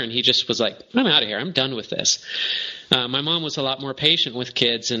wanting to learn. He just was like, I'm out of here. I'm done with this. My mom was a lot more patient with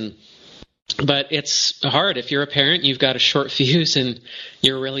kids, but it's hard. If you're a parent, you've got a short fuse and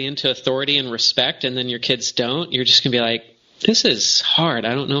you're really into authority and respect, and then your kids don't. You're just going to be like, this is hard.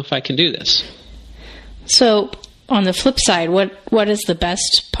 I don't know if I can do this. So on the flip side, what is the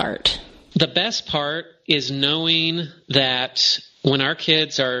best part? The best part is knowing that when our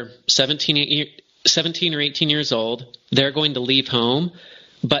kids are 17 or 18 years old, they're going to leave home,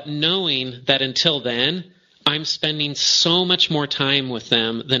 but knowing that until then, I'm spending so much more time with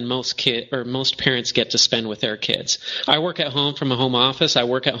them than most parents get to spend with their kids. I work at home from a home office. I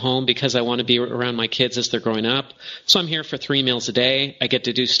work at home because I want to be around my kids as they're growing up. So I'm here for 3 meals a day. I get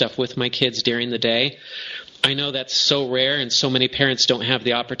to do stuff with my kids during the day. I know that's so rare and so many parents don't have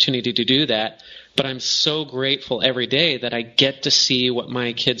the opportunity to do that, but I'm so grateful every day that I get to see what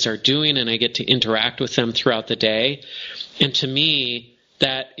my kids are doing and I get to interact with them throughout the day. And to me,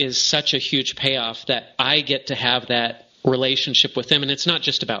 that is such a huge payoff that I get to have that relationship with them. And it's not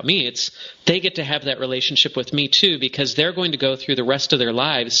just about me. They get to have that relationship with me too, because they're going to go through the rest of their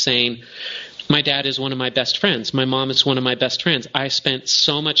lives saying, my dad is one of my best friends. My mom is one of my best friends. I spent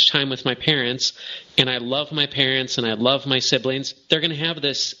so much time with my parents, and I love my parents, and I love my siblings. They're going to have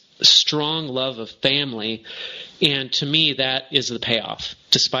this strong love of family, and to me, that is the payoff,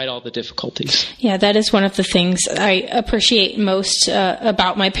 despite all the difficulties. Yeah, that is one of the things I appreciate most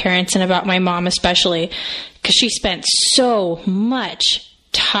about my parents and about my mom especially, because she spent so much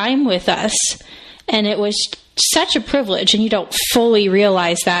time with us, and it was such a privilege, and you don't fully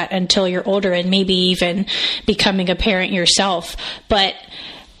realize that until you're older and maybe even becoming a parent yourself. But,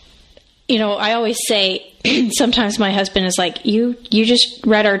 you know, I always say, sometimes my husband is like, you just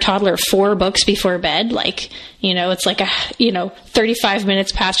read our toddler 4 books before bed. Like, you know, it's like 35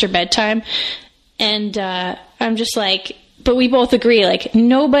 minutes past your bedtime. And I'm just like, But we both agree, like,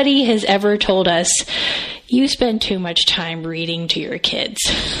 nobody has ever told us, you spend too much time reading to your kids.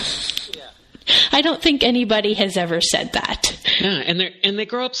 Yeah. I don't think anybody has ever said that. Yeah, and they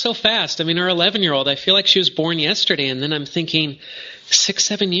grow up so fast. I mean, our 11-year-old, I feel like she was born yesterday, and then I'm thinking,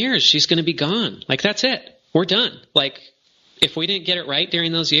 6-7 years, she's going to be gone. Like, that's it. We're done. Like, if we didn't get it right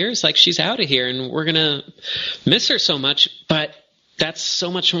during those years, like, she's out of here, and we're going to miss her so much. But that's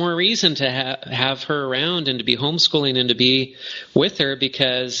so much more reason to have her around and to be homeschooling and to be with her,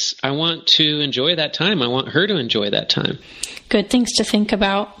 because I want to enjoy that time. I want her to enjoy that time. Good things to think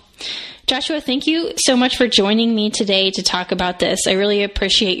about. Joshua, thank you so much for joining me today to talk about this. I really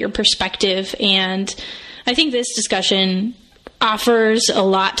appreciate your perspective, and I think this discussion offers a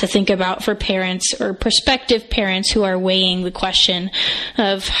lot to think about for parents or prospective parents who are weighing the question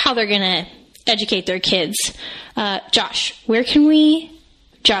of how they're going to educate their kids. Where can we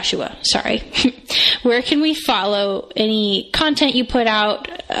follow any content you put out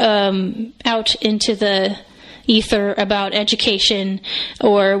into the ether about education,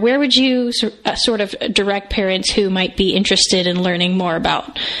 or where would you sort of direct parents who might be interested in learning more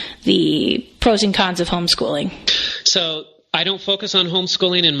about the pros and cons of homeschooling? So I don't focus on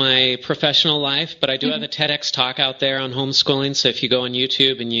homeschooling in my professional life, but I do have a TEDx talk out there on homeschooling. So if you go on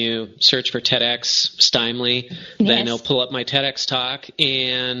YouTube and you search for TEDx Steimle, then it'll pull up my TEDx talk.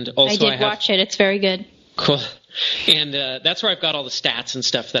 And also I did watch it. It's very good. Cool. And that's where I've got all the stats and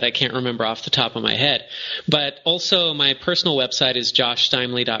stuff that I can't remember off the top of my head. But also my personal website is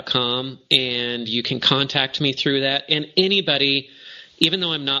joshsteimle.com, and you can contact me through that. And anybody, even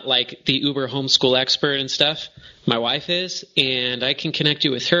though I'm not like the uber homeschool expert and stuff, my wife is, and I can connect you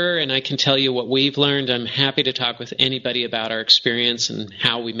with her, and I can tell you what we've learned. I'm happy to talk with anybody about our experience and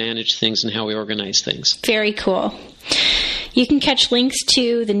how we manage things and how we organize things. Very cool. You can catch links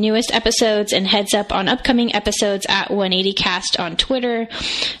to the newest episodes and heads up on upcoming episodes at 180cast on Twitter.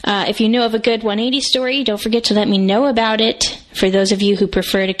 If you know of a good 180 story, don't forget to let me know about it. For those of you who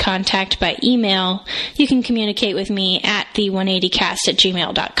prefer to contact by email, you can communicate with me at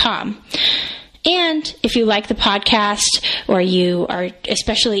the180cast@gmail.com. And if you like the podcast, or you are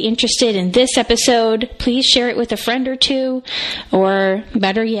especially interested in this episode, please share it with a friend or two, or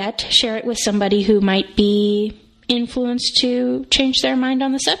better yet, share it with somebody who might be influenced to change their mind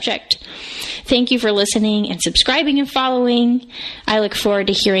on the subject. Thank you for listening and subscribing and following. I look forward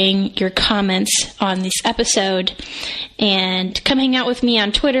to hearing your comments on this episode. And come hang out with me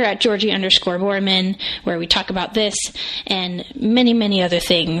on Twitter at Georgie_Borman, where we talk about this and many, many other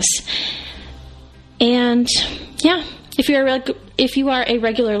things. And yeah, if you are a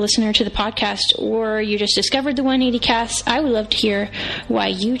regular listener to the podcast, or you just discovered the 180cast, I would love to hear why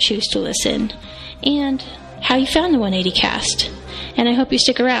you choose to listen and how you found the 180cast. And I hope you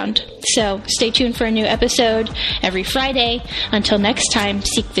stick around. So stay tuned for a new episode every Friday. Until next time,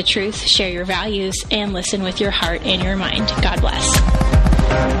 seek the truth, share your values, and listen with your heart and your mind. God bless.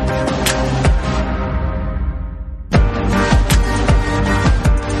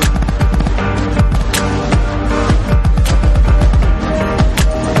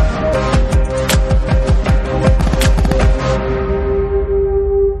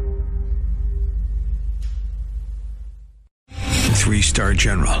 3-star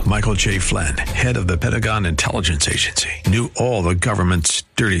General Michael J. Flynn, head of the Pentagon Intelligence Agency, knew all the government's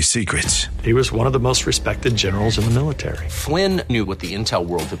dirty secrets. He was one of the most respected generals in the military. Flynn knew what the intel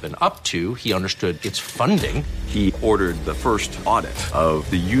world had been up to. He understood its funding. He ordered the first audit of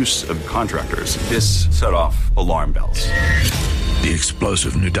the use of contractors. This set off alarm bells. The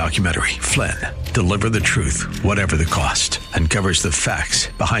explosive new documentary, Flynn, Deliver the Truth, Whatever the Cost, uncovers the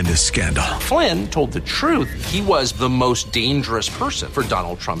facts behind this scandal. Flynn told the truth. He was the most dangerous person for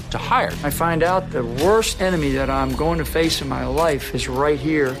Donald Trump to hire. I find out the worst enemy that I'm going to face in my life is right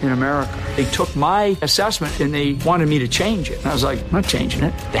here in America. They took my assessment and they wanted me to change it. And I was like, I'm not changing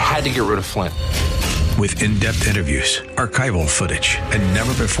it. They had to get rid of Flynn. With in-depth interviews, archival footage, and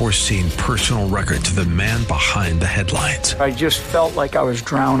never-before-seen personal records of the man behind the headlines. I just felt like I was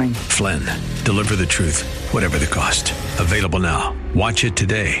drowning. Flynn, Deliver the Truth, Whatever the Cost. Available now. Watch it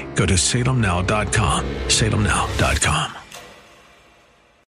today. Go to salemnow.com. salemnow.com.